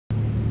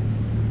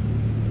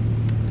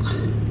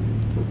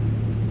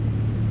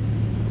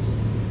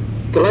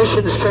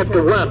Galatians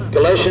chapter 1.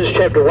 Galatians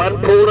chapter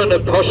 1, Paul, an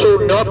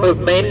apostle, not of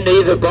men,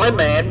 neither by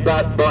man,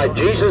 but by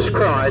Jesus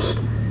Christ,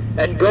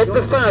 and God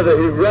the Father,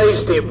 who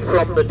raised him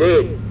from the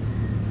dead.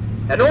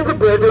 And all the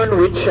brethren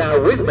which are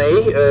with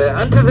me,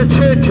 unto the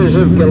churches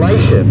of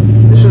Galatia.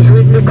 This is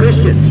written to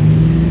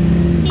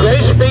Christians.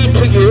 Grace be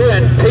to you,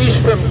 and peace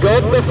from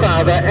God the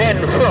Father, and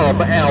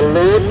from our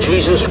Lord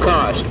Jesus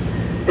Christ,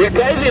 who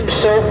gave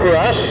himself for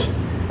us,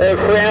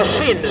 for our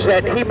sins,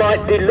 that he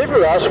might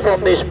deliver us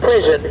from this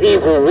present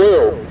evil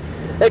world,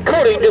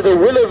 according to the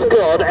will of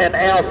God and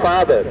our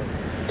Father,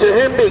 to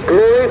whom be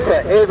glory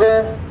for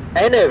ever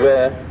and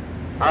ever.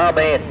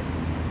 Amen.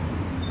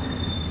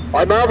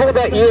 I marvel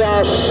that ye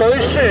are so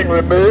soon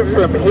removed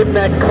from him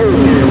that called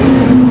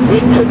you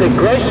into the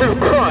grace of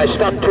Christ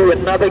unto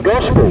another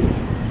gospel,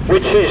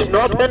 which is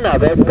not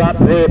another, but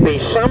there be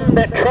some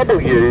that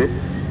trouble you,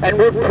 and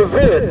would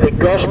pervert the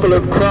gospel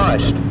of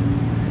Christ.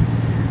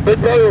 But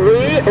though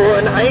we or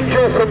an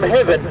angel from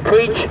heaven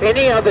preach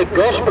any other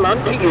gospel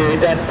unto you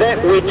than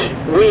that which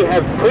we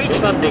have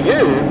preached unto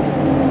you,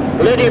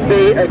 let him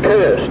be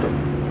accursed.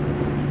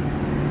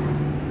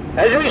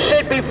 As we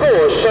said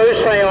before, so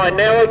say I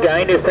now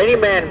again, if any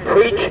man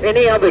preach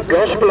any other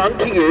gospel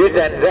unto you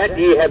than that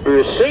ye have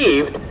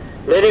received,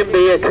 let him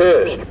be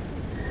accursed.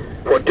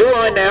 For do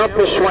I now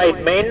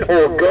persuade men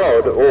or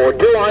God, or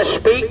do I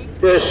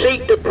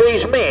seek to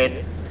please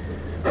men?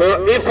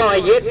 For if I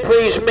yet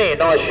please men,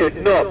 I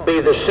should not be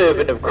the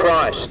servant of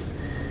Christ.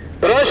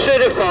 But I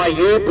certify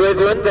you,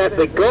 brethren, that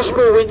the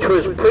gospel which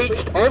was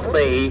preached of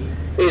me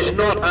is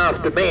not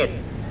after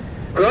men.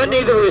 For I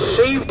neither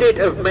received it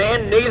of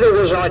man, neither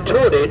was I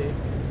taught it,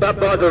 but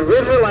by the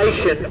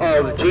revelation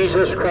of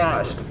Jesus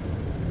Christ.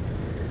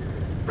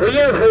 For ye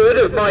have heard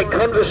of my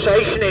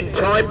conversation in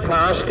time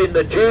past in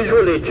the Jews'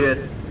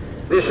 religion.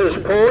 This is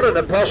Paul, an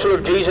apostle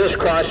of Jesus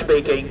Christ,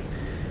 speaking.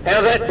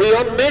 How that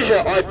beyond measure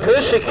I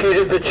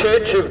persecuted the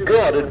church of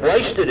God and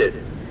wasted it,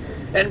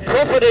 and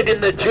profited in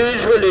the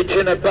Jews'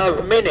 religion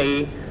above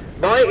many,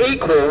 my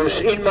equals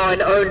in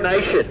mine own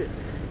nation,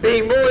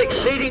 being more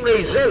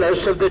exceedingly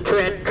zealous of the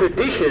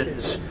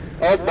traditions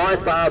of my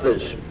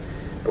fathers.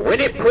 But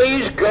when it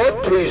pleased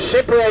God to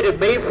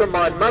separate me from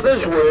my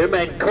mother's womb,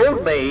 and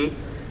called me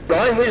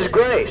by his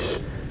grace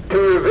to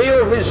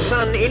reveal his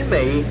Son in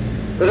me,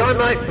 that I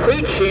might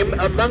preach him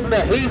among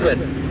the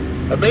heathen,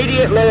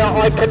 immediately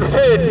I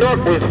conferred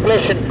not with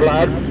flesh and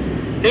blood,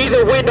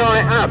 neither went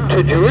I up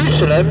to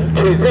Jerusalem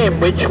to them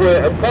which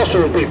were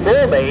apostles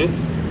before me,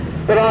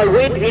 but I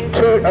went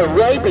into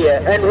Arabia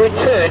and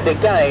returned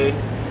again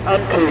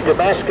unto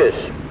Damascus.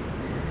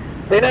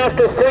 Then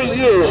after 3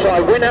 years I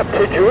went up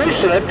to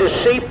Jerusalem to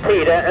see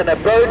Peter, and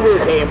abode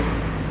with him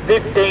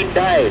 15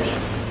 days.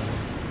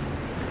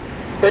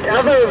 But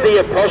other of the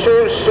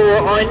apostles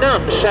saw I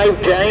none,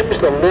 save James,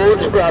 the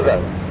Lord's brother.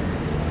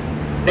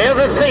 Now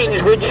the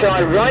things which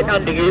I write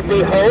unto you,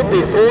 behold,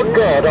 before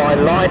God I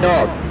lie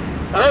not.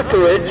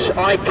 Afterwards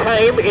I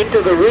came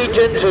into the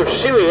regions of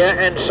Syria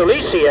and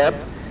Cilicia,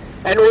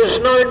 and was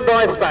known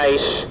by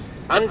face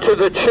unto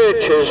the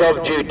churches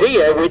of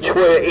Judea which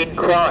were in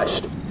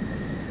Christ.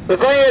 But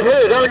they had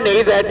heard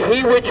only that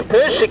he which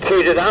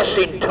persecuted us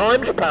in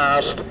times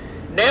past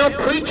now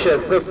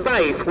preacheth the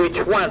faith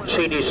which once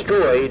he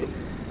destroyed,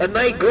 and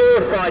they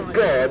glorified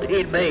God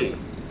in me.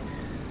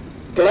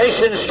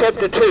 Galatians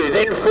chapter 2.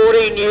 Then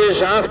 14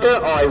 years after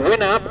I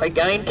went up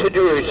again to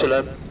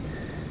Jerusalem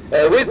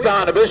with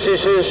Barnabas.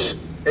 This is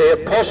the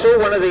apostle,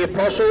 one of the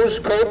apostles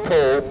called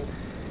Paul,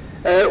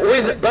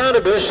 with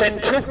Barnabas,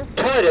 and took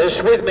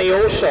Titus with me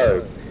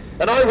also.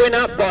 And I went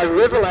up by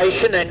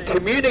revelation and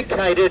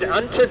communicated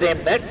unto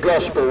them that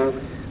gospel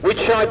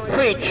which I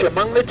preach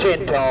among the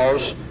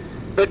Gentiles,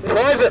 but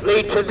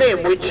privately to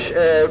them which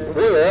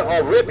were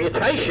of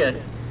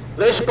reputation,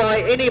 lest by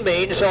any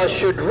means I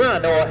should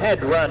run or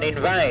had run in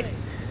vain.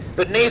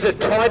 But neither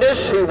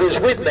Titus, who was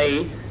with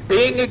me,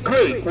 being a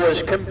Greek,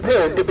 was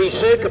compelled to be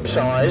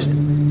circumcised,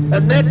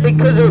 and that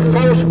because of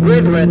false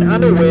brethren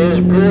unawares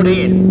brought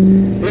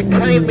in, who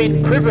came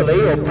in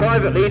privily or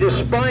privately to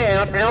spy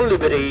out our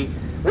liberty,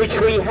 which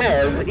we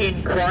have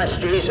in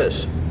Christ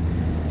Jesus,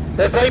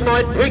 that they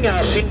might bring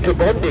us into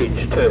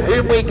bondage, to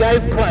whom we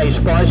gave place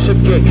by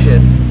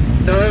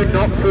subjection, no,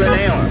 not for an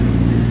hour,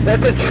 that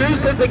the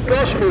truth of the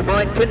gospel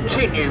might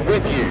continue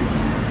with you.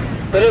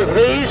 But of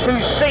these who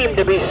seem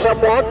to be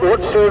somewhat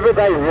whatsoever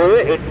they were,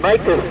 it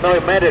maketh no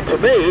matter to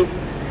me.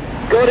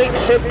 God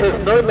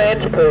accepteth no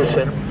man's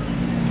person.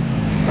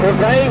 For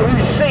they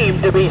who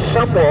seem to be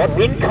somewhat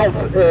in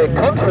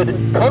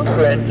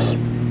conference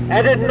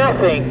added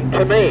nothing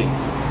to me.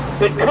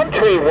 But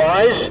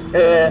contrariwise,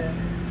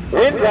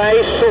 when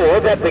they saw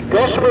that the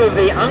gospel of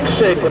the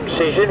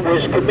uncircumcision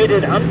was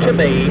committed unto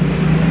me,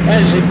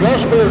 as the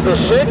gospel of the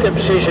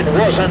circumcision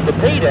was unto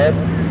Peter,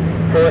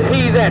 for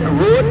he that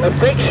wrought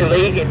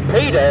effectually in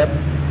Peter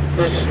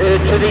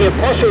to the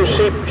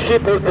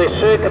apostleship of the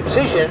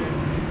circumcision,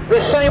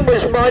 the same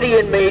was mighty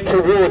in me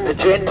toward the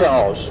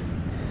Gentiles.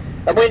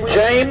 And when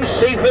James,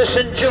 Cephas,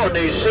 and John,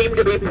 who seemed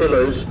to be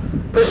pillars,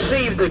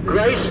 perceived the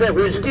grace that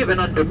was given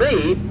unto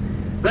me,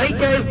 They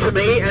gave to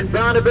me and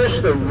Barnabas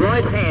the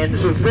right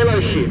hands of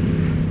fellowship,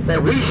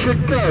 that we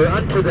should go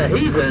unto the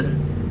heathen,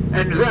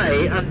 and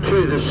they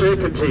unto the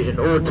circumcision,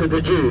 or to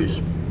the Jews.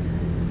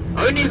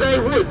 Only they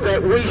would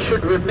that we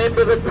should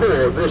remember the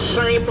poor, the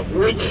same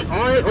which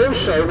I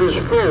also was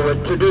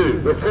forward to do.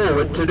 But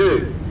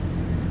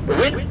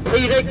when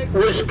Peter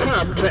was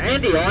come to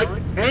Antioch,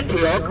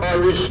 I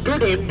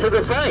withstood him to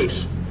the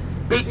face,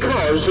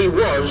 because he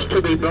was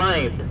to be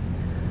blamed.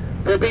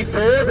 For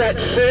before that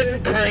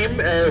certain came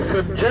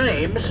from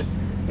James,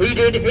 he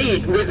did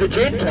eat with the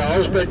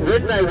Gentiles, but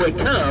when they were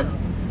come,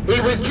 he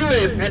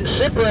withdrew and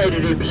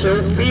separated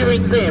himself,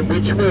 fearing them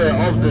which were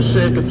of the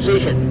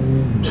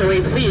circumcision. So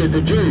he feared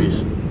the Jews.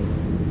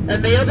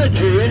 And the other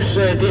Jews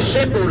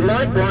dissembled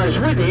likewise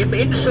with him,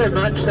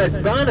 insomuch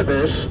that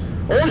Barnabas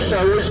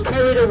also was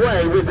carried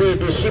away with their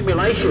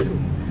dissimulation.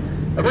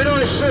 And when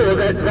I saw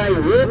that they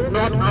walked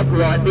not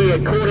uprightly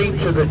according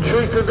to the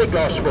truth of the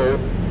gospel,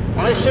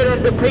 I said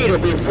unto Peter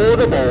before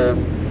them all,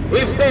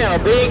 If thou,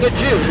 being a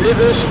Jew,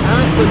 livest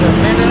after the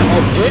manner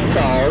of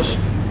Gentiles,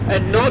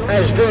 and not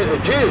as do the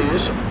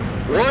Jews,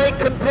 why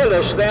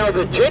compellest thou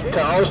the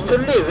Gentiles to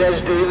live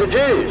as do the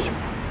Jews?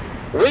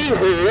 We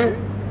who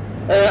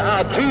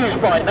are Jews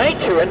by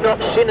nature and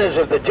not sinners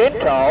of the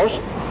Gentiles,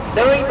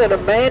 knowing that a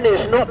man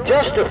is not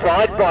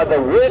justified by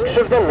the works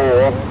of the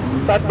law,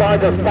 but by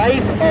the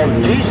faith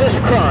of Jesus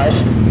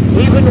Christ,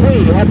 even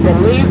we have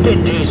believed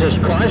in Jesus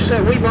Christ,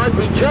 that we might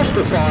be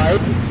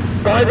justified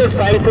by the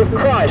faith of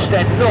Christ,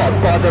 and not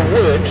by the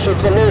works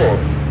of the law.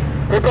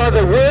 For by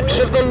the works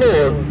of the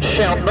law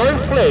shall no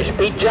flesh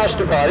be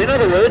justified. In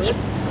other words,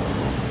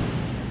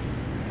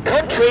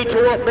 contrary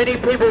to what many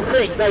people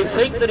think, they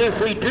think that if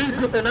we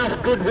do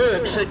enough good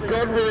works that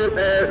God will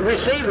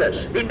receive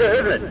us into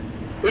heaven.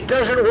 It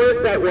doesn't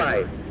work that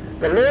way.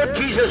 The Lord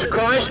Jesus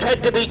Christ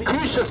had to be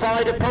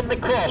crucified upon the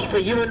cross for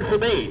you and for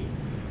me.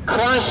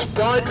 Christ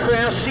died for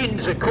our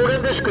sins according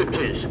to the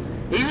Scriptures.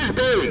 He was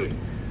buried.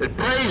 But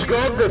praise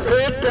God, the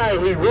third day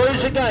he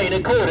rose again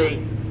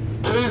according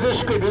to the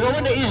Scriptures. I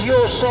wonder, is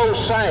your soul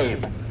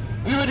saved?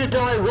 If you were to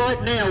die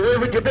right now, where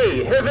would you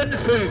be? Heaven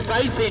through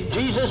faith in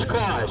Jesus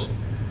Christ,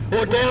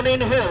 or down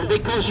in hell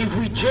because you've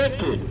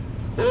rejected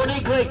or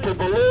neglected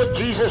the Lord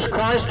Jesus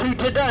Christ, who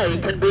today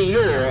can be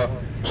your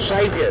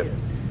Saviour.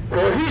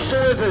 For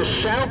whosoever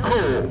shall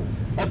call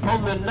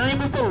upon the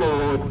name of the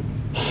Lord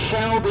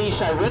shall be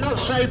saved. We're not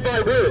saved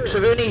by works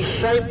of any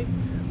shape,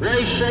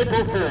 race, shape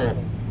or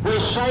form. We're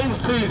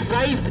saved through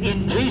faith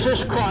in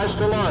Jesus Christ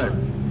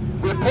alone.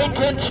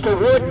 Repentance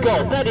toward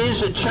God, that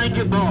is a change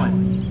of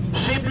mind.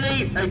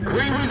 Simply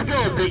agree with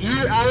God that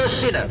you are a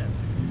sinner,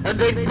 and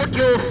then put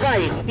your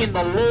faith in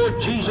the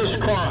Lord Jesus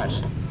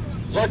Christ.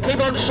 So I keep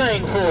on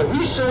saying, for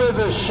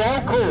whosoever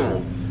shall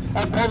call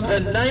upon the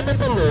name of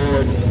the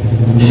Lord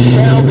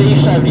shall be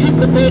saved. Are you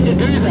prepared to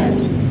do that?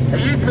 Are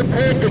you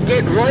prepared to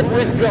get right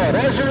with God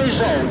as a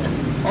result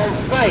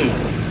of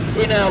faith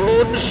in our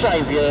Lord and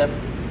Saviour,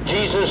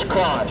 Jesus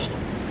Christ?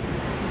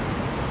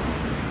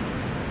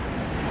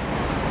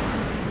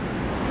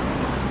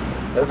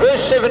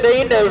 Verse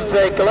 17 of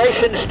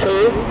Galatians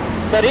 2,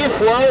 that if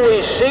while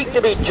we seek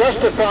to be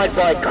justified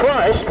by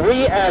Christ,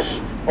 we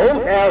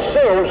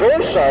ourselves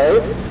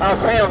also are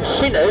found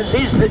sinners,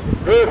 is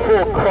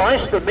therefore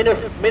Christ the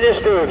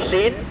minister of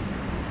sin?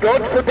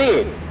 God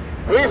forbid.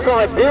 For if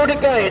I build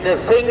again the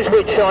things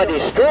which I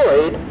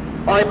destroyed,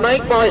 I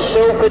make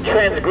myself a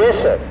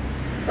transgressor.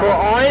 For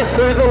I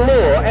through the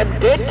law am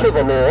dead to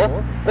the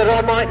law, that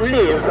I might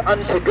live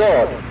unto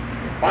God.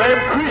 I am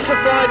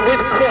crucified with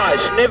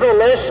Christ,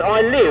 nevertheless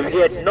I live,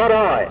 yet not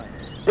I,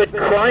 but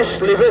Christ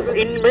liveth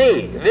in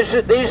me. These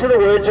are the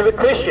words of a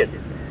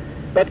Christian.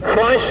 But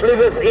Christ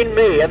liveth in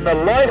me, and the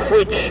life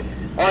which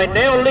I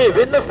now live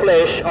in the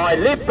flesh, I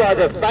live by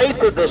the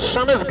faith of the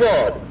Son of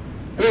God,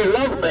 who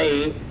loved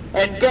me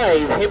and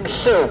gave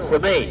himself for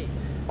me.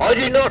 I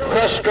do not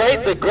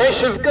frustrate the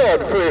grace of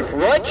God, for if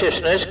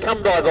righteousness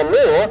come by the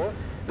law,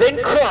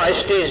 then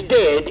Christ is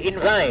dead in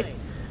vain.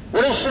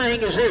 What he's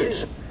saying is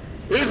this: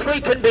 if we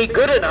can be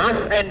good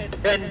enough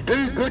and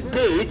do good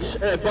deeds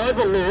by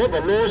the law,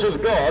 the laws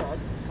of God,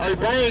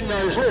 obeying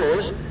those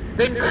laws,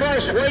 then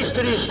Christ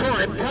wasted his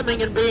time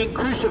coming and being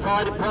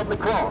crucified upon the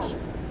cross.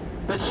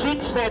 But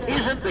since that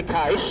isn't the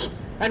case,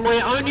 and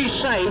we're only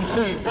saved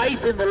through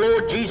faith in the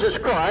Lord Jesus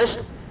Christ,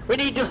 we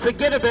need to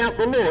forget about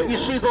the law. You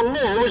see, the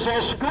law was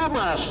our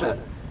schoolmaster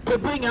to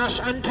bring us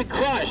unto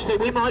Christ, that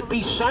we might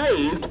be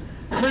saved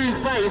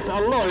through faith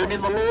alone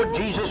in the Lord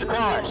Jesus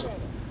Christ.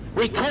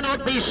 We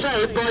cannot be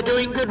saved by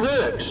doing good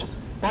works,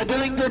 by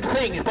doing good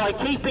things, by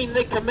keeping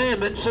the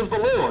commandments of the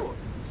Lord.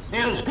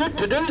 Now, it's good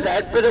to do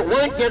that, but it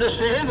won't get us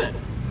to heaven.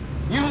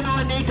 You and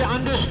I need to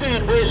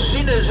understand we're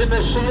sinners in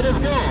the sight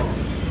of God.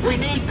 We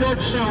need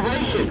God's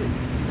salvation,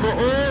 for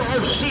all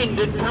have sinned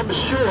and come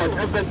short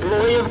of the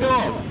glory of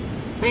God,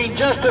 being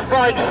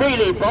justified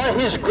freely by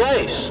his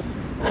grace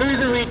through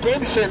the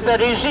redemption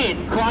that is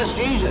in Christ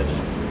Jesus.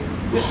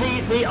 You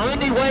see, the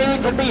only way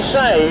we can be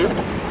saved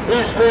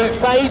is through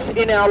faith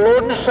in our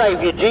Lord and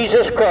Saviour,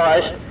 Jesus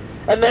Christ,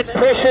 and that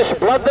precious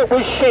blood that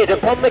was shed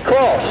upon the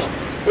cross.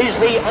 is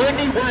the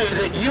only way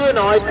that you and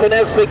I can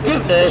have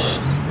forgiveness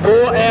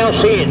for our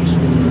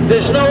sins.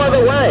 There's no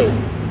other way.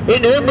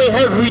 In whom we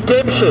have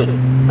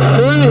redemption,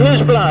 through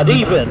his blood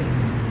even,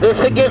 the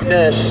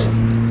forgiveness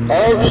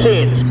of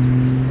sins.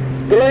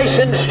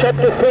 Galatians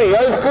chapter 3,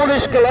 O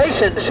foolish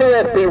Galatians, who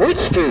have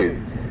bewitched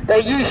you,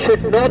 that you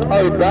should not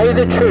obey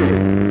the truth,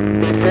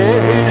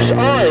 before whose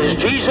eyes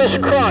Jesus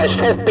Christ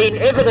hath been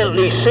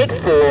evidently set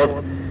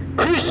forth,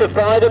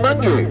 crucified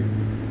among you.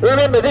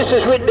 Remember, this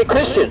is written to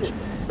Christians.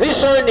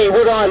 This only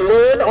would I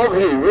learn of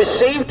you.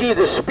 Received ye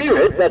the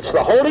Spirit, that's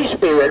the Holy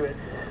Spirit,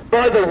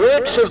 by the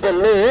works of the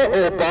law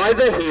or by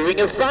the hearing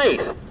of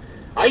faith?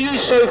 Are you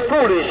so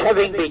foolish,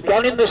 having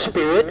begun in the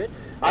Spirit,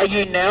 are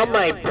you now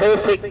made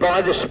perfect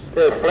by the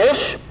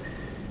flesh?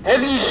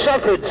 Have ye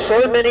suffered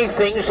so many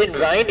things in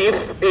vain,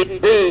 if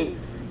it be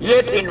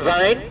yet in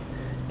vain?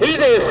 He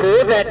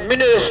therefore that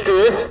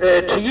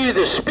ministereth to you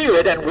the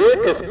Spirit, and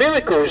worketh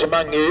miracles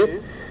among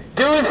you,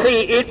 doeth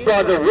he it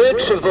by the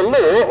works of the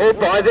law or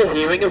by the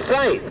hearing of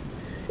faith?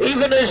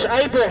 Even as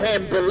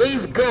Abraham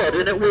believed God,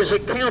 and it was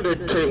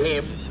accounted to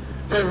him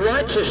for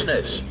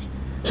righteousness.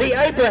 See,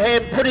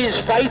 Abraham put his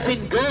faith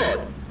in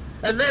God,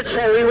 and that's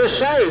how he was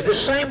saved. The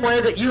same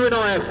way that you and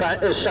I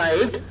are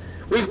saved,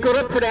 we've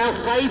got to put our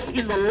faith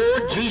in the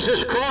Lord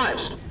Jesus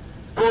Christ.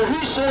 For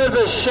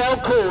whosoever shall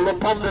call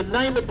upon the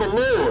name of the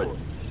Lord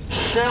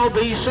shall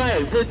be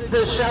saved.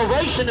 The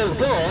salvation of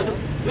God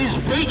is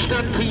preached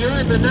unto you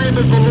in the name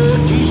of the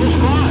Lord Jesus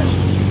Christ.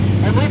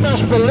 And we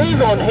must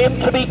believe on him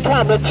to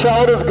become a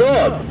child of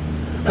God.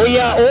 We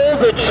are all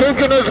the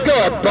children of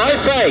God by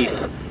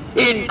faith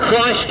in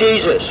Christ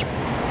Jesus.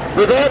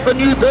 Without the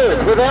new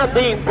birth, without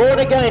being born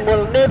again,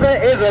 we'll never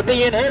ever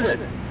be in heaven.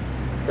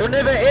 There'll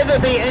never ever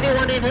be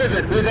anyone in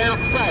heaven without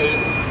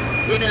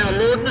faith in our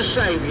Lord and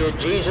Saviour,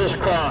 Jesus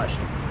Christ.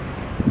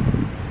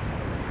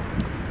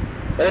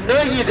 And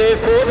know ye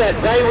therefore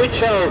that they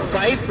which are of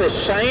faith, the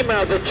same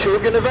are the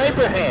children of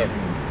Abraham.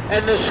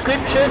 And the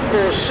Scripture,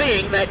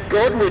 foreseeing that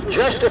God would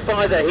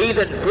justify the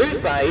heathen through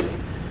faith,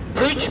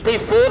 preached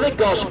before the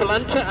gospel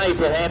unto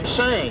Abraham,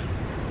 saying,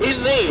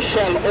 In thee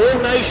shall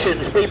all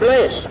nations be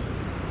blessed.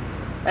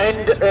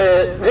 And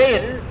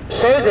then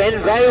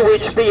they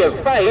which be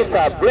of faith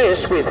are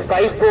blessed with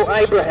faithful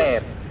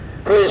Abraham.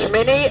 For as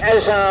many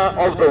as are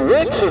of the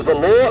works of the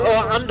law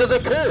are under the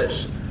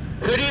curse.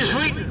 For it is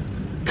written,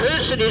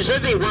 Cursed is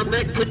everyone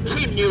that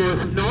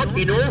continueth not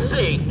in all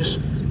things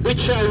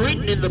which are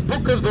written in the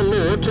book of the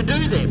law to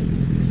do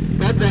them.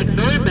 But that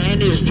no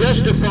man is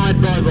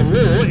justified by the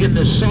law in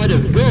the sight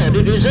of God,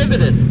 it is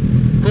evident.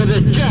 For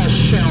the just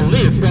shall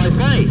live by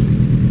faith.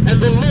 And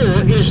the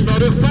law is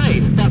not of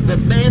faith, but the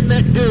man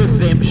that doeth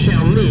them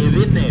shall live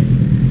in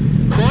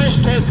them. Christ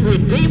hath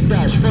redeemed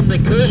us from the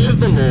curse of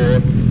the law,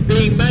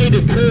 being made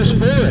a curse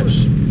for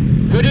us.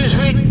 For it is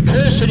written,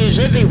 Cursed is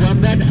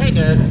everyone that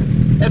hangeth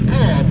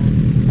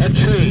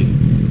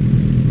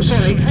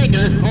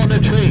on a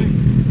tree,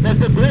 that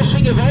the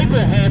blessing of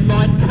Abraham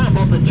might come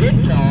on the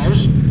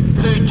Gentiles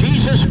through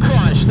Jesus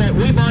Christ, that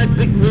we might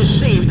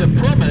receive the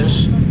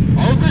promise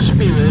of the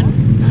Spirit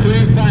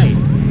through faith.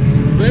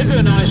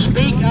 Brethren, I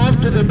speak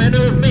after the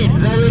manner of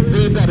men, though it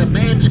be but a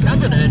man's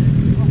covenant,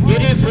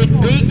 yet if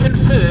it be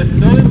confirmed,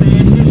 no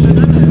man is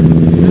another,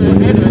 nor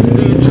addeth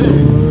thereto.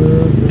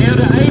 Now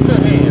to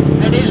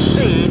Abraham and his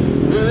seed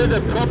were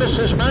the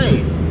promises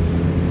made.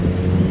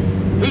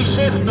 He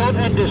saith not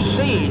unto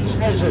seeds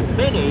as of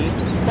many,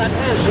 but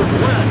as of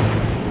one,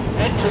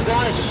 and to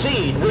thy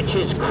seed, which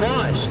is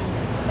Christ.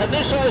 And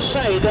this I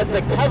say, that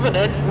the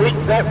covenant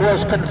that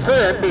was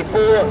confirmed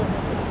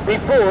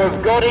before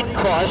of God in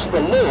Christ, the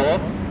law,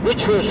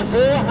 which was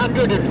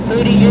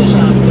 430 years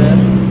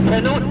after,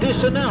 cannot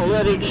disannul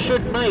that it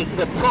should make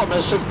the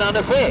promise of none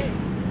effect.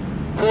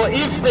 For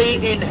if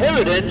the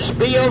inheritance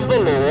be of the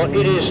law,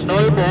 it is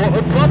no more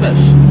a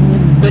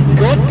promise, but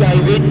God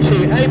gave it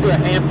to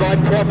Abraham by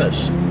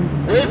promise.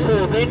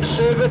 Wherefore then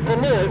serveth the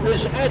law, it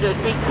was added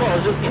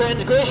because of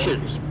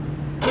transgressions,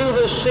 till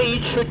the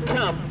seed should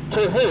come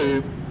to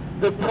whom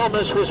the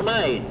promise was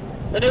made.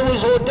 And it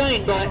was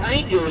ordained by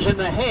angels in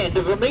the hand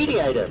of a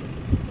mediator.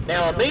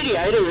 Now a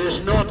mediator is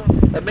not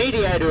a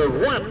mediator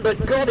of one,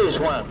 but God is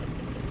one.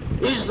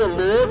 Is the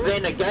law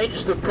then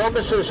against the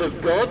promises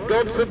of God?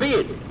 God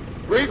forbid.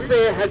 For if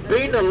there had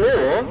been a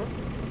law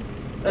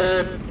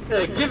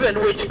given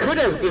which could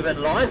have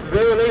given life,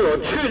 verily or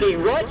truly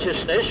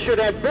righteousness should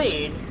have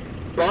been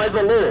by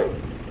the law.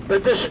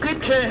 But the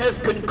Scripture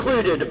hath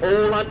concluded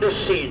all under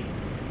sin,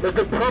 that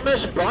the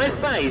promise by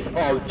faith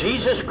of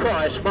Jesus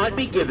Christ might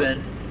be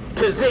given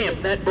to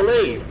them that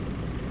believe.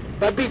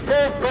 But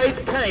before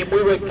faith came,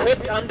 we were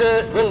kept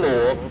under the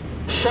law,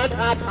 shut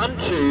up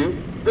unto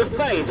the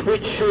faith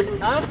which should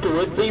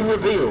afterward be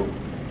revealed.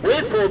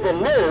 Wherefore the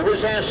law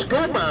was our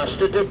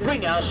schoolmaster to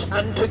bring us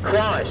unto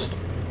Christ,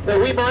 that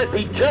we might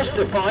be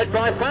justified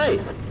by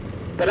faith.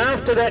 But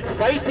after that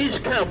faith is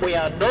come, we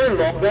are no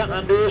longer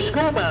under a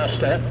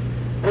schoolmaster.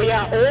 We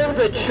are all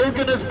the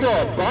children of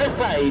God by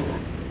faith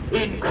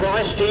in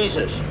Christ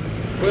Jesus.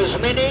 For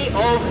as many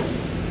of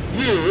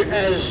you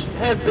as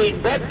have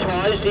been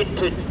baptized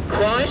into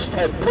Christ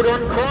have put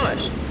on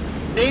Christ.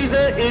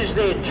 Neither is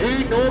there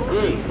Jew nor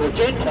Greek or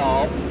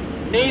Gentile,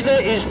 neither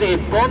is there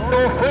bond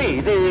nor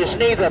free. There is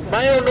neither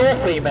male nor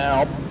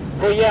female,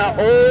 for ye are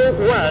all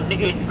one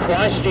in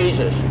Christ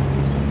Jesus.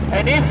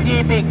 And if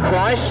ye be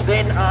Christ,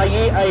 then are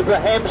ye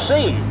Abraham's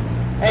seed,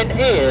 and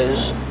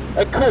heirs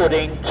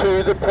according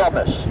to the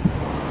promise.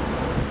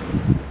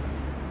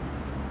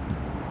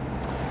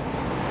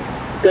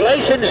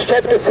 Galatians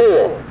chapter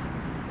 4.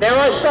 Now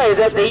I say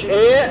that the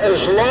heir,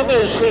 as long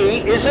as he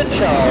is a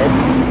child,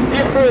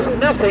 differeth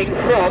nothing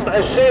from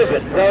a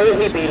servant, though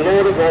he be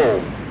Lord of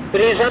all,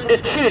 but is under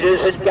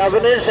tutors and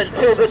governors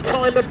until the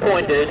time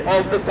appointed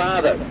of the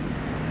Father.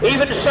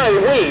 Even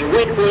so we,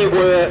 when we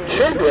were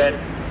children,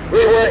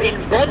 we were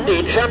in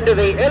bondage under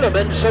the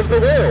elements of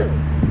the world.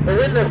 But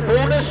when the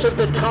fullness of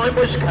the time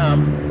was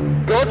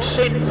come, God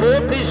sent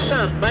forth his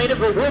Son, made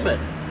of a woman,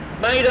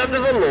 made under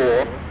the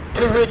law,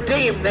 to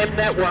redeem them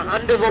that were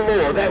under the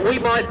law, that we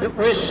might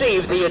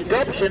receive the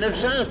adoption of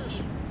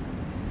sons.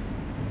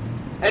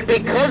 And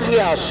because ye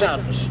are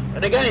sons,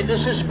 and again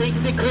this is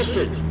speaking to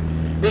Christians,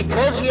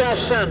 because ye are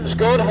sons,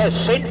 God has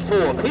sent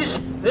forth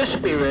the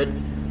Spirit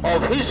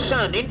of his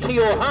Son into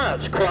your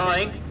hearts,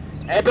 crying,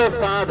 Abba,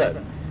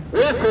 Father.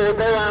 Wherefore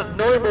thou art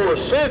no more a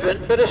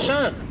servant, but a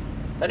son.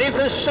 And if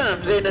a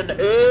son, then an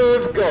heir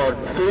of God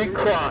through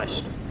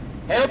Christ.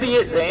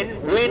 Howbeit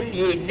then, when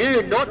ye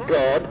knew not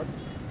God,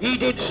 ye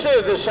did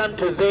service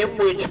unto them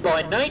which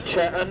by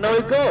nature are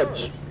no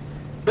gods.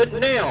 But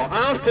now,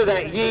 after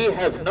that ye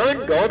have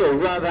known God, or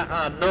rather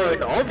are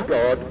known of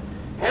God,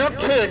 how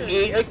turn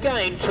ye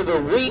again to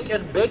the weak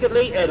and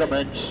beggarly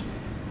elements,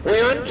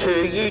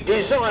 whereunto ye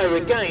desire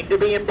again to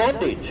be in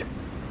bondage?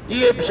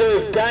 Ye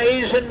observe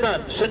days and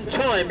months and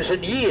times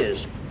and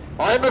years.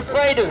 I am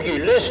afraid of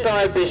you, lest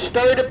I have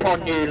bestowed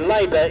upon you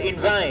labour in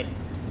vain.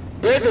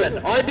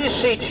 Brethren, I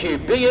beseech you,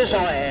 be as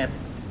I am,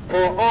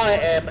 for I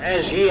am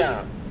as ye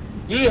are.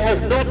 Ye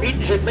have not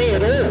injured me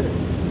at all.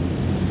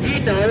 Ye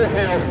know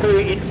how through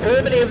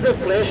infirmity of the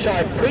flesh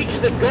I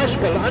preached the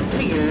gospel unto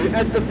you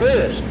at the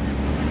first.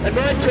 And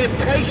my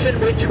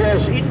temptation which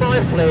was in my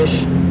flesh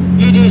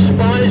ye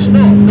despised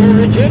not, nor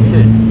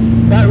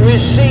rejected, but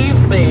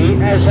received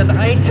me as an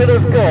angel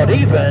of God,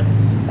 even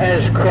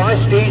as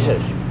Christ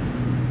Jesus.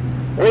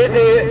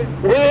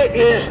 Where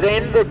is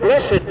then the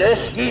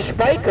blessedness ye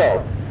spake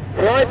of?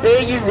 For I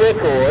bear you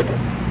record,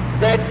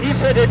 that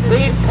if it had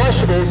been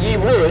possible ye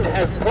would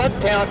have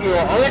plucked out your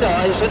own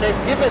eyes and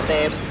have given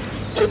them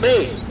to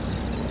me.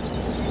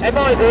 Am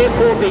I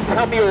therefore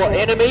become your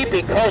enemy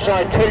because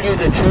I tell you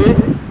the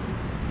truth?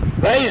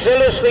 They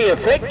zealously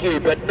affect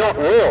you, but not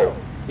well.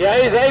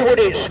 Yea, they would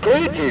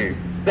exclude you,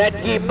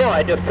 that ye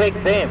might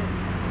affect them.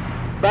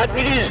 But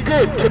it is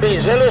good to be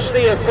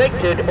zealously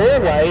affected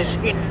always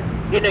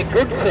in a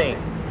good thing,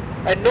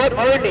 and not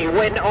only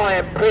when I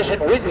am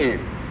present with you.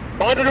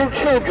 My little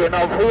children,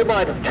 of whom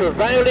I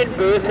travail in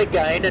birth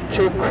again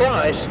until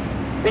Christ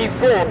be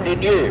formed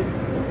in you.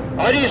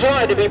 I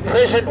desire to be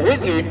present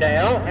with you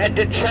now, and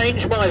to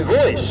change my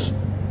voice,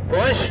 for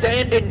I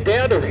stand in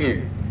doubt of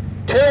you.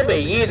 Tell me,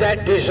 ye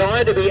that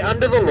desire to be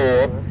under the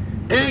law,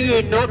 do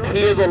ye not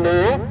hear the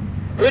law?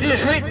 For it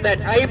is written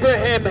that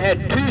Abraham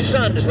had two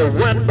sons, the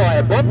one by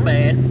a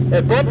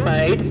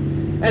bondmaid,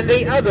 and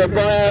the other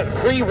by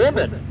a free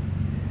woman.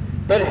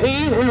 But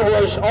he who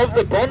was of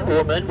the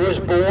bondwoman was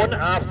born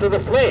after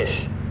the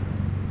flesh,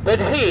 but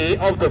he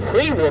of the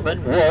free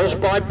woman was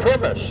by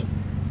promise,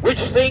 which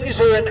things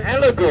are an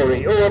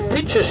allegory or a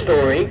picture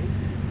story,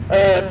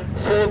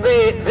 for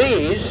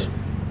these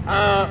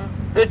are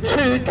the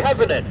two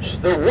covenants,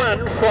 the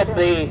one from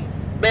the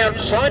Mount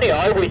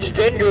Sinai, which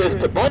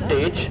gendereth to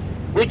bondage,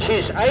 which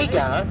is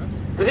Agar.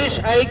 For this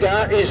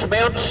Agar is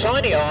Mount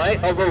Sinai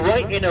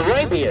in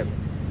Arabia,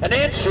 and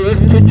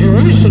answereth to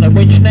Jerusalem,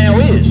 which now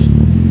is,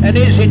 and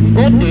is in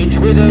bondage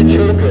with her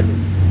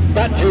children.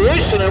 But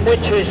Jerusalem,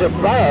 which is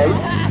above,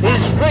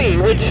 is free,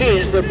 which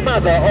is the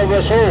mother of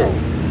us all.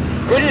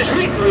 For it is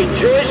written,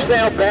 Rejoice,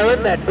 thou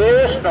barren that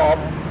bearest not,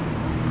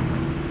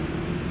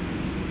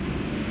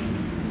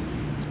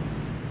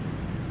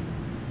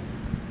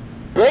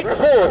 break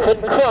forth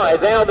and cry,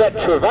 thou that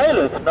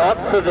travaileth not,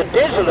 for the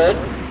desolate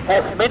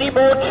hath many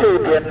more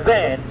children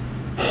than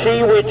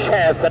she which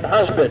hath an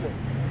husband.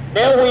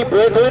 Now we,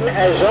 brethren,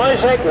 as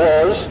Isaac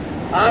was,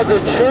 are the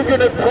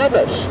children of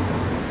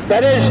promise.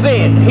 That is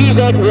then, he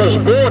that was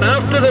born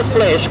after the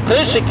flesh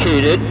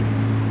persecuted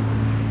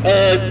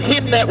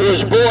him that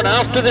was born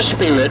after the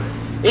Spirit,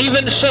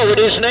 even so it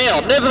is now.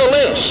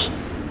 Nevertheless,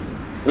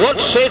 what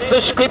saith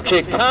the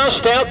Scripture?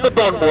 Cast out the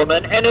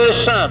bondwoman and her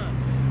son,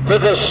 for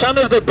the son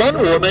of the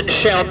bondwoman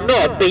shall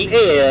not be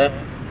heir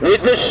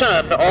with the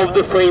son of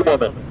the free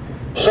woman.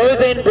 So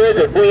then,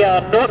 brethren, we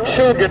are not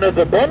children of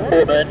the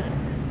bondwoman,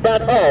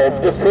 but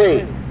of the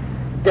free.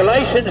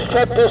 Galatians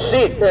chapter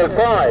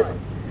 5.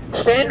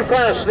 Stand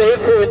fast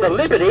therefore in the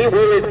liberty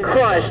wherewith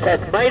Christ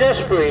hath made us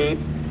free,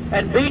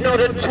 and be not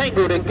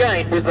entangled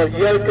again with the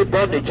yoke of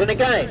bondage. And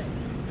again,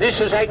 this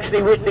is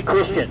actually written to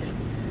Christians.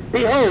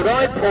 Behold,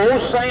 I, Paul,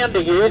 say unto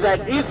you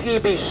that if ye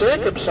be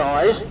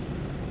circumcised,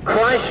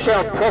 Christ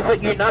shall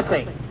profit you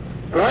nothing.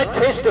 For I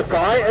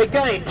testify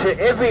again to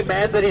every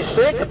man that is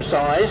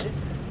circumcised,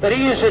 that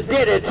he is a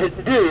debtor to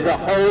do the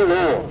whole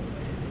law.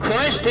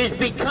 Christ is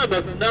become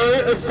of no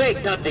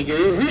effect unto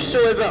you,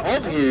 whosoever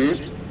of you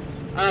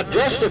are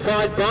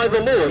justified by the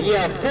law, ye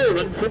are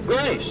fallen from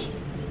grace.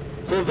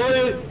 For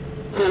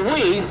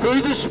we,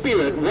 through the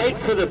Spirit, wait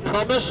for the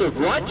promise of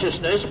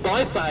righteousness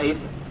by faith.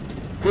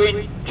 For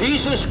in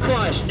Jesus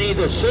Christ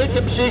neither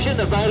circumcision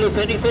availeth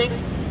anything,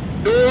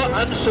 nor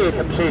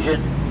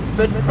uncircumcision,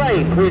 but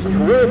faith which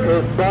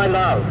worketh by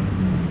love.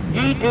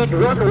 Ye did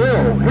run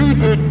well. Who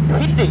did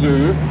hinder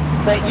you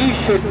that ye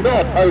should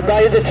not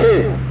obey the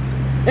truth?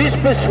 This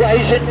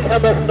persuasion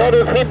cometh not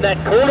of him that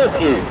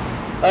calleth you.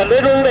 A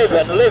little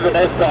leaven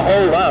leaveneth the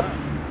whole lump.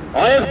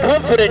 I have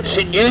confidence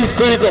in you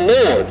through the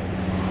Lord,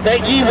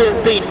 that ye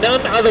will be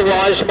none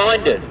otherwise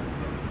minded.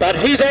 But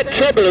he that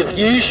troubleth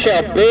you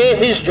shall bear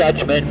his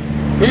judgment,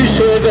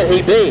 whosoever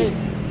he be.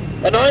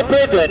 And I,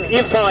 brethren,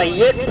 if I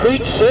yet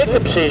preach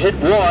circumcision,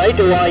 why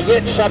do I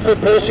yet suffer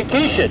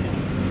persecution?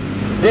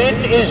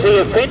 Then is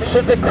the offence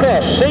of the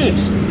cross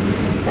ceased.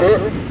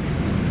 For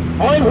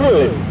I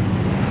would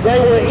they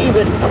were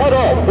even cut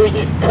off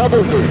which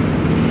trouble you.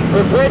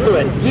 For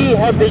brethren, ye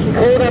have been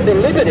called unto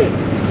liberty.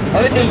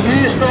 Only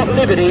use not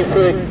liberty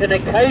for an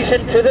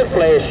occasion to the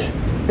flesh,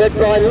 but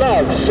by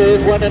love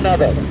serve one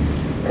another.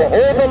 For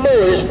all the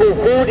law is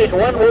fulfilled in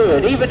one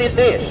word, even in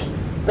this,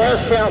 thou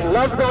shalt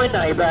love thy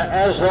neighbour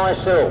as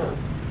thyself.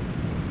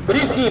 But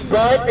if ye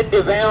bite and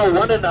devour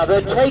one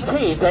another, take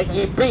heed that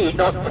ye be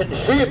not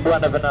consumed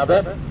one of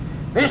another.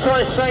 This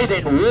I say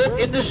then, walk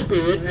in the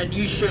Spirit, and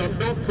ye shall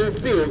not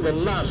fulfill the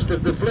lust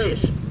of the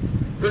flesh.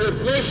 For the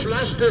flesh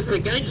lusteth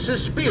against the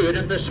Spirit,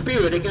 and the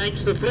Spirit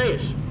against the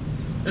flesh.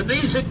 And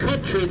these are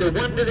contrary the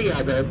one to the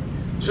other,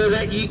 so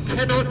that ye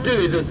cannot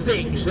do the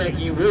things that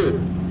ye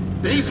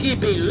would. But if ye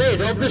be led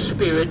of the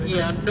Spirit,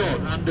 ye are not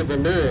under the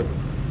law.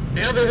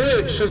 Now the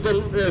works of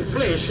the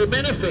flesh are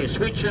manifest,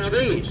 which are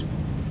these: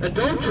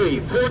 adultery,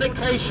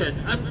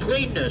 fornication,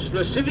 uncleanness,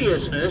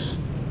 lasciviousness,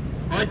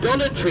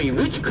 idolatry,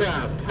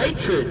 witchcraft,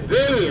 hatred,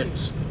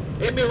 variance,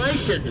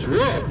 emulations,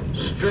 wrath,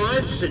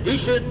 strife,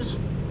 seditions,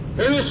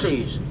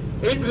 heresies,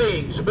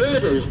 envyings,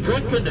 murders,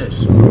 drunkenness,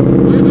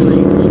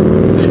 revelings,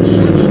 and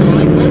such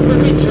like, of the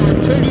which I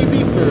tell you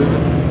before,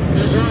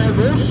 as I have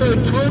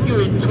also told you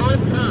in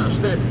time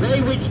past, that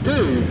they which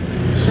do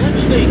such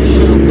things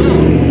shall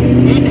not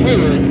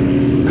inherit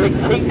the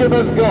kingdom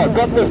of God.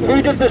 But the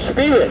fruit of the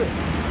Spirit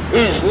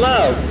is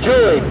love,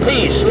 joy,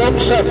 peace,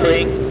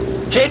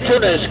 long-suffering,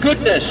 gentleness,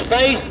 goodness,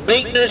 faith,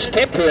 meekness,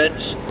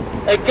 temperance.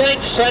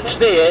 Against such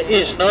there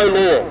is no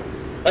law.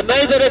 And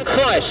they that are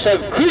Christ's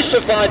have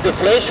crucified the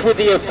flesh with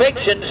the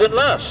affections and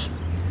lusts.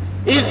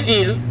 If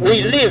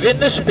we live in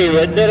the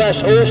Spirit, let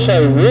us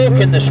also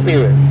walk in the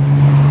Spirit.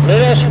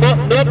 Let us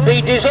not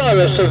be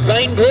desirous of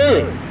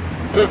vainglory,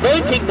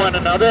 provoking one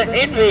another,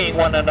 envying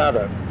one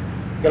another.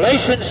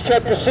 Galatians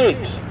chapter 6.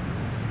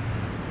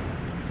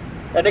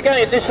 And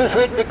again, this is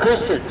written to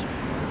Christians.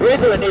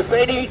 Brethren,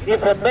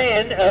 if a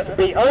man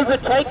be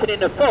overtaken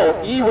in a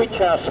fault, ye which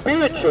are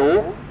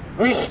spiritual,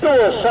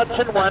 restore such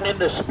an one in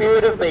the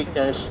spirit of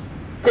meekness,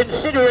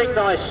 considering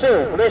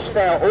thyself, lest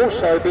thou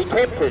also be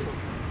tempted.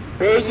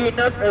 Bear ye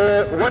not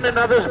one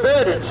another's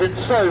burdens, and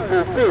so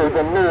fulfill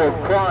the law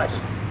of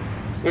Christ.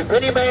 If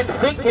any man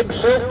think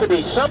himself to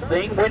be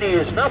something when he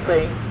is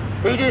nothing,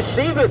 he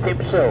deceiveth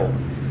himself.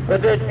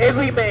 But that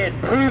every man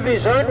prove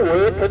his own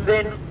work,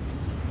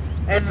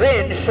 and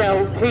then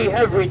shall he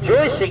have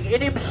rejoicing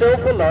in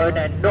himself alone,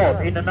 and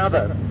not in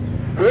another.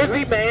 For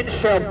every man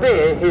shall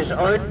bear his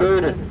own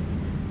burden.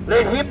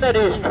 Let him that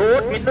is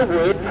taught in the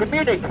word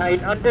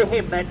communicate unto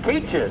him that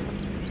teacheth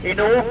in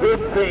all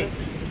good things.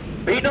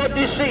 Be not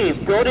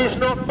deceived, God is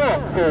not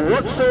mocked, for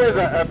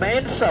whatsoever a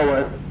man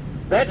soweth,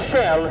 that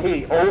shall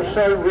he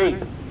also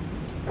reap.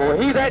 For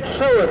he that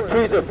soweth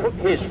to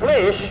his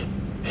flesh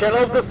shall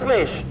of the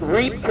flesh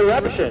reap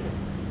corruption,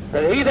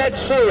 but he that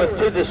soweth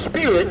to the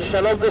Spirit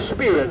shall of the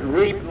Spirit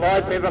reap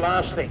life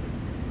everlasting.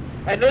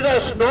 And let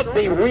us not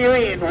be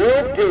weary in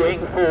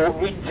well-doing,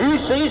 for in due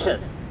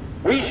season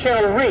we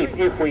shall reap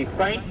if we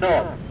faint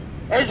not.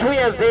 As we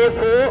have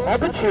therefore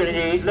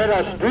opportunity, let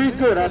us do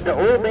good unto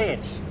all men,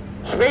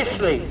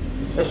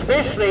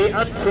 especially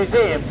unto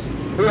them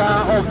who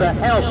are of the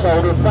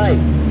household of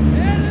faith.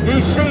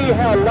 Ye see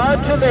how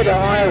large a letter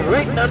I have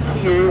written unto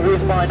you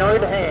with mine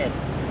own hand.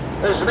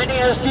 As many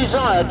as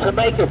desire to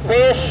make a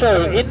fair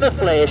show in the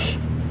flesh,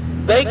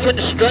 they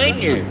constrain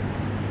you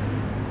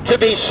to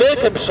be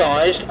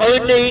circumcised,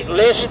 only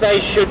lest they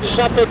should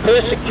suffer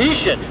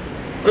persecution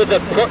for the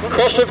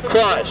cross of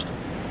Christ.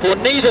 For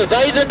neither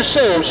they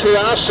themselves who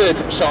are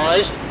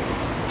circumcised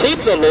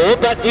keep the law,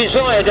 but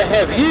desire to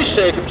have you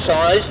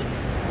circumcised,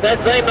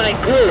 that they may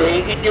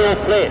glory in your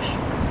flesh.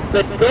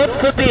 But God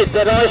forbid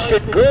that I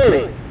should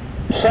glory,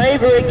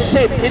 save or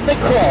except in the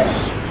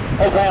cross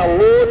of our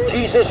Lord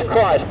Jesus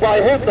Christ,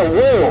 by whom the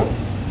world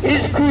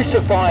is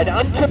crucified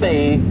unto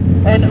me,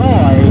 and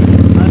I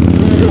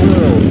unto the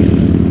world.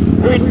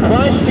 For in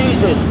Christ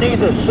Jesus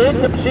neither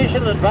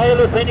circumcision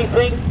availeth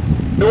anything,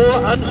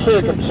 nor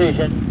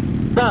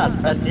uncircumcision, but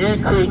a new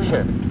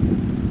creature.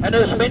 And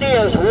as many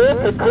as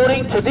walk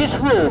according to this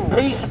rule,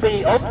 peace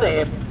be on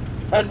them,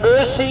 and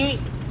mercy,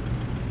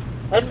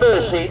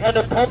 and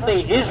upon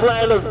the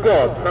Israel of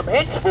God. From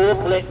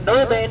henceforth let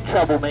no man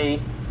trouble me,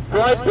 for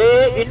I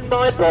bear in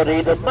my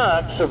body the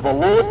marks of the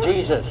Lord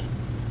Jesus.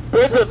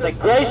 Brethren, the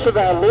grace of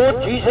our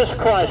Lord Jesus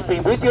Christ be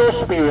with your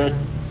spirit.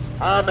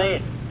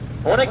 Amen.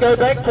 I want to go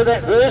back to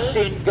that verse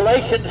in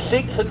Galatians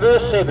 6 and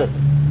verse 7.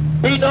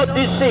 Be not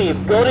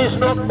deceived, God is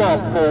not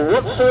mocked, for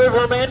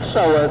whatsoever a man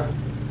soweth,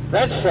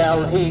 that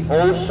shall he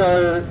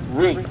also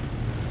reap.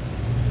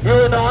 You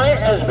and I,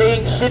 as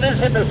being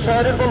sinners in the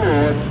sight of the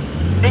Lord,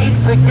 need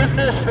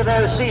forgiveness for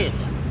our sins.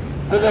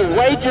 For the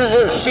wages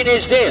of sin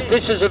is death.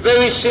 This is a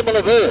very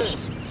similar verse.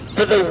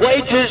 For the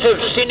wages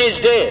of sin is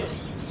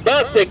death.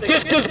 But the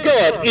gift of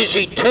God is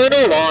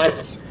eternal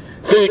life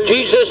through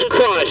Jesus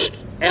Christ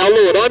our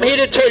Lord. I'm here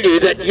to tell you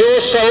that your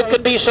soul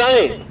can be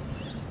saved.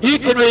 You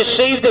can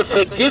receive the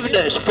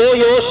forgiveness for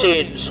your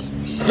sins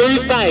through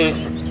faith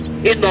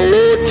in the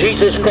Lord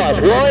Jesus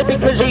Christ. Why?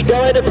 Because he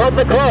died upon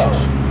the cross.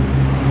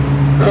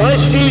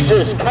 Christ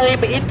Jesus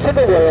came into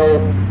the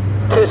world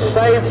to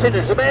save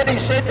sinners. The man who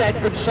said that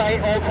could say,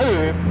 of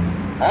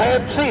whom I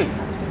am chief.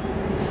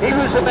 He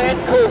was a man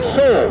called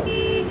Saul.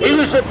 He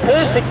was a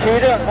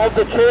persecutor of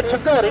the Church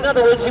of God. In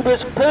other words, he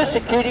was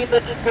persecuting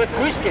the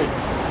Christians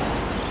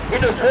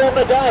in a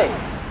former day.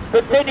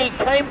 But then he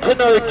came to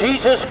know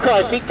Jesus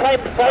Christ. He came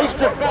face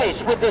to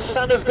face with the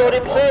Son of God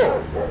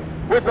himself,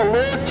 with the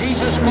Lord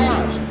Jesus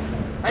Christ.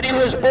 And he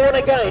was born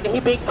again.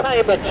 He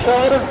became a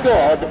child of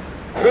God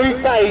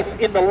through faith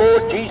in the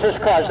Lord Jesus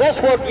Christ.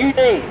 That's what you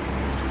need.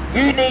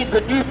 You need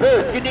the new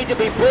birth. You need to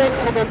be born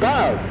from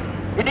above.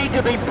 You need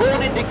to be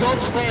born into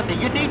God's family.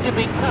 You need to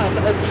become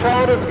a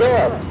child of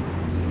God.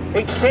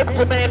 Except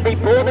a man be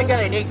born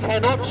again, he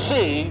cannot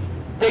see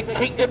the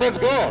kingdom of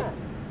God.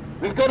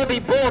 We've got to be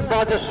born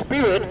by the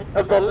Spirit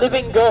of the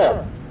living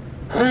God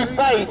through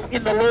faith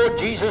in the Lord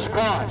Jesus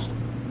Christ.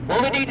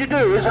 What we need to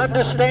do is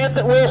understand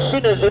that we're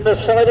sinners in the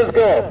sight of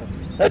God.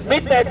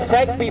 Admit that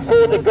fact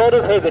before the God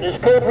of heaven. It's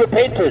called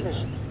repentance.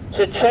 It's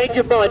a change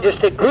of mind.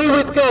 Just agree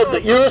with God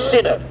that you're a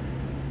sinner.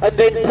 And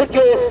then put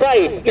your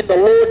faith in the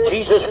Lord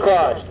Jesus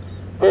Christ.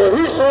 For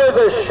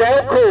whosoever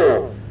shall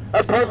call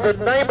upon the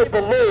name of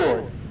the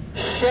Lord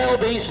shall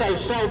be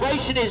saved.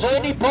 Salvation is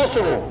only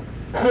possible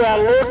through our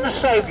Lord and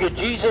Saviour,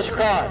 Jesus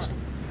Christ.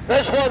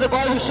 That's why the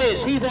Bible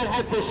says, he that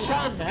hath the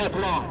Son hath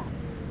life.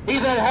 He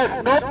that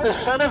hath not the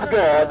Son of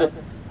God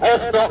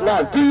hath not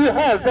life. Do you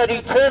have that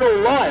eternal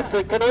life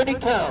that can only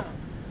come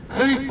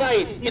through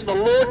faith in the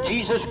Lord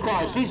Jesus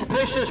Christ? His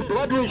precious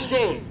blood was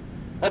shed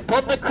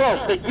upon the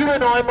cross that you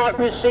and I might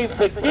receive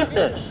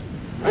forgiveness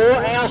for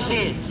our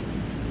sins,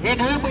 in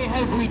whom we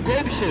have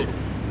redemption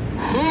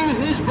through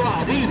his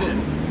blood,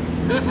 even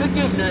the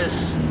forgiveness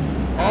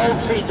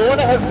of sins. I want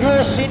to have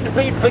your sins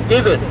been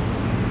forgiven.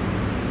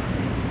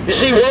 You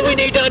see, what we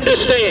need to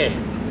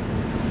understand,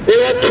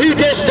 there are two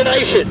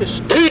destinations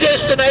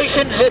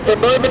at the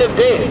moment of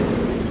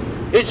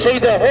death. It's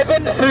either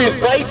heaven through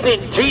faith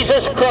in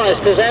Jesus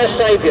Christ as our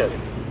Saviour,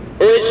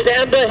 or it's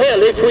down to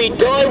hell if we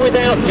die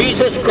without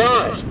Jesus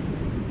Christ.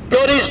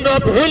 God is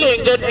not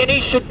willing that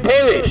any should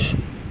perish,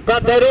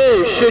 but that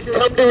all should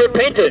come to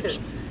repentance,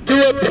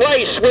 to a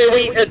place where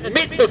we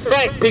admit the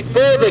fact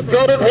before the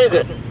God of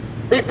heaven,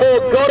 before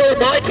God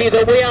Almighty,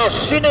 that we are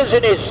sinners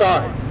in his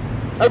sight,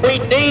 and we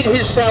need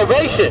his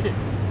salvation.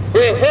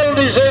 We're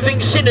hell-deserving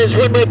sinners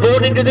when we're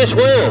born into this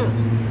world.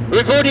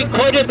 We've already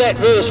quoted that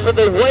verse, for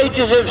the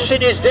wages of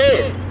sin is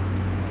death.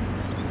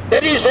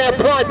 That is our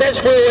pride,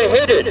 that's where we're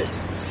headed.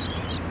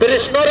 But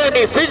it's not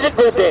only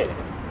physical death.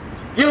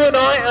 You and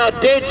I are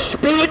dead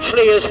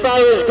spiritually as far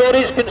as God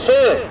is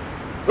concerned.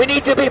 We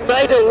need to be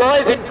made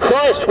alive in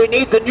Christ. We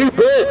need the new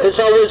birth, as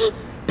I was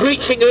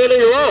preaching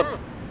earlier on.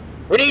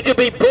 We need to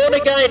be born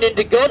again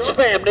into God's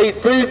family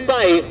through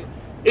faith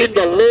in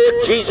the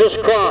Lord Jesus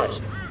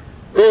Christ.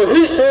 For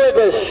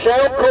whosoever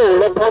shall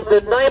call upon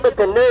the name of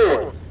the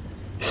Lord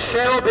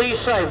shall be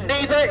saved.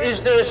 Neither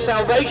is there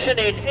salvation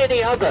in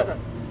any other,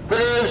 for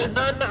there is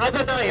none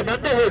other name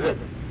under heaven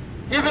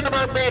given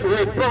among men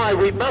whereby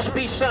we must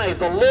be saved.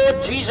 The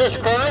Lord Jesus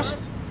Christ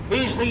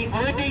is the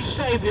only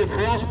Saviour for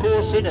us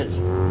poor sinners.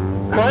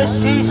 Christ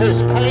Jesus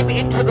came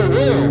into the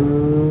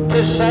world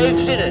to save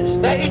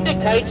sinners. That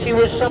indicates he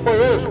was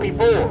somewhere else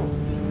before.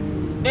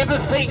 Never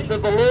think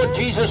that the Lord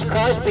Jesus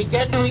Christ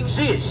began to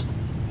exist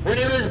when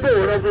he was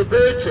born of a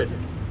virgin.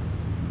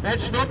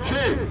 That's not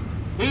true.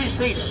 He's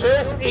the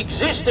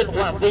self-existent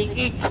one,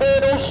 the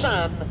eternal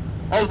Son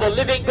of the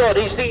living God.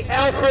 He's the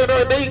Alpha and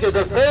Omega,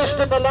 the first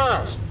and the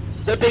last,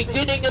 the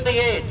beginning and the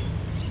end.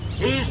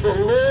 He's the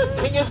Lord,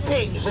 King of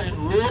kings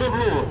and Lord of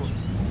lords.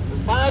 The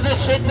Father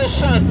sent the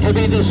Son to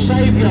be the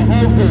Saviour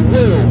of the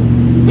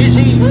world. Is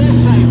he your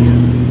Saviour?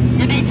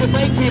 You need to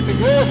make him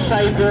your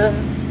Saviour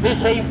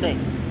this evening.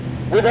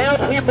 Without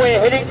him we're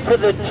heading for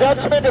the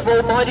judgment of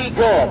Almighty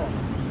God.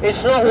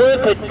 It's not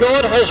worth it.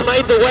 God has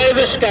made the way of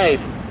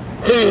escape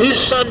through his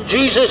Son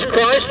Jesus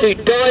Christ, who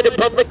died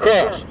upon the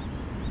cross.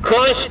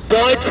 Christ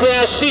died for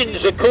our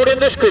sins according to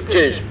the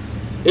Scriptures.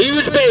 He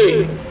was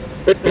buried,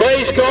 but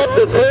praise God,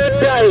 the third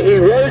day he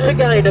rose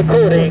again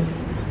according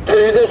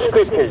to the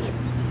Scriptures.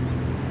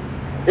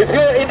 If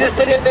you're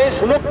interested in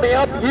this, look me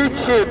up,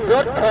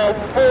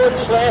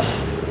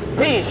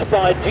 youtube.com/Peace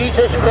by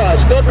Jesus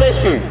Christ. God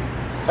bless you,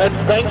 and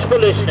thanks for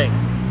listening.